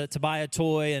go to buy a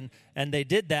toy, and they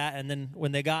did that, and then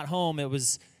when they got home, it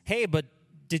was, hey, but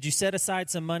did you set aside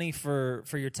some money for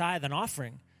your tithe and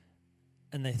offering?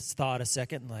 And they thought a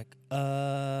second, like,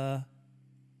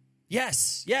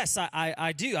 yes,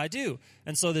 I do.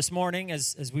 And so this morning,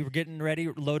 as we were getting ready,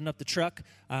 loading up the truck,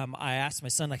 I asked my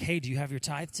son, like, hey, do you have your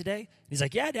tithe today? He's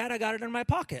like, yeah, Dad, I got it in my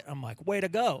pocket. I'm like, way to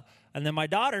go. And then my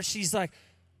daughter, she's like,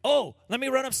 oh, let me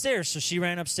run upstairs. So she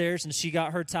ran upstairs, and she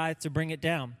got her tithe to bring it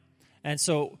down. And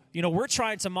so, we're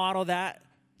trying to model that,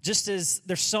 just as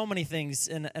there's so many things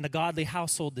in a godly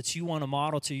household that you want to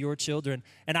model to your children.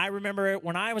 And I remember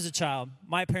when I was a child,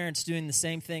 my parents doing the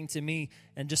same thing to me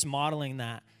and just modeling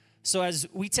that. So as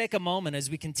we take a moment, as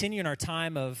we continue in our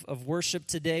time of worship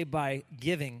today by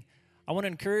giving, I want to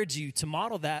encourage you to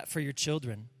model that for your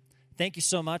children. Thank you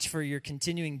so much for your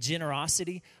continuing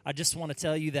generosity. I just want to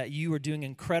tell you that you are doing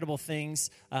incredible things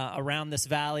around this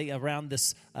valley, around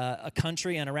this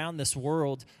country, and around this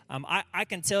world. I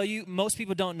can tell you, most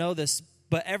people don't know this,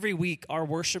 but every week our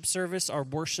worship service, our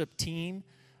worship team,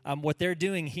 what they're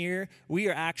doing here, we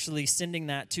are actually sending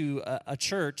that to a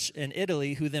church in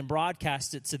Italy who then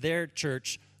broadcast it to their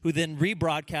church, who then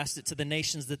rebroadcast it to the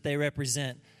nations that they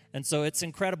represent. And so it's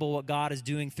incredible what God is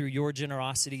doing through your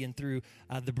generosity and through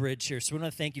the bridge here. So we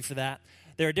want to thank you for that.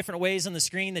 There are different ways on the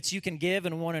screen that you can give,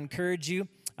 and we want to encourage you.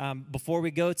 Before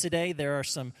we go today, there are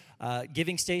some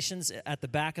giving stations at the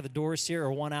back of the doors here,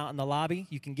 or one out in the lobby.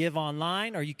 You can give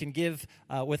online, or you can give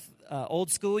with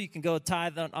old school. You can go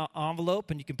tithe an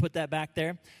envelope, and you can put that back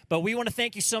there. But we want to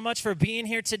thank you so much for being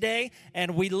here today,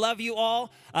 and we love you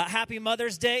all. Happy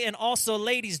Mother's Day. And also,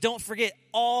 ladies, don't forget,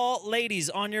 all ladies,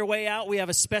 on your way out, we have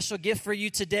a special gift for you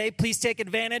today. Please take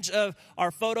advantage of our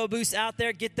photo booths out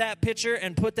there. Get that picture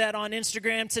and put that on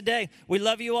Instagram today. We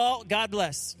love you all. God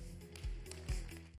bless.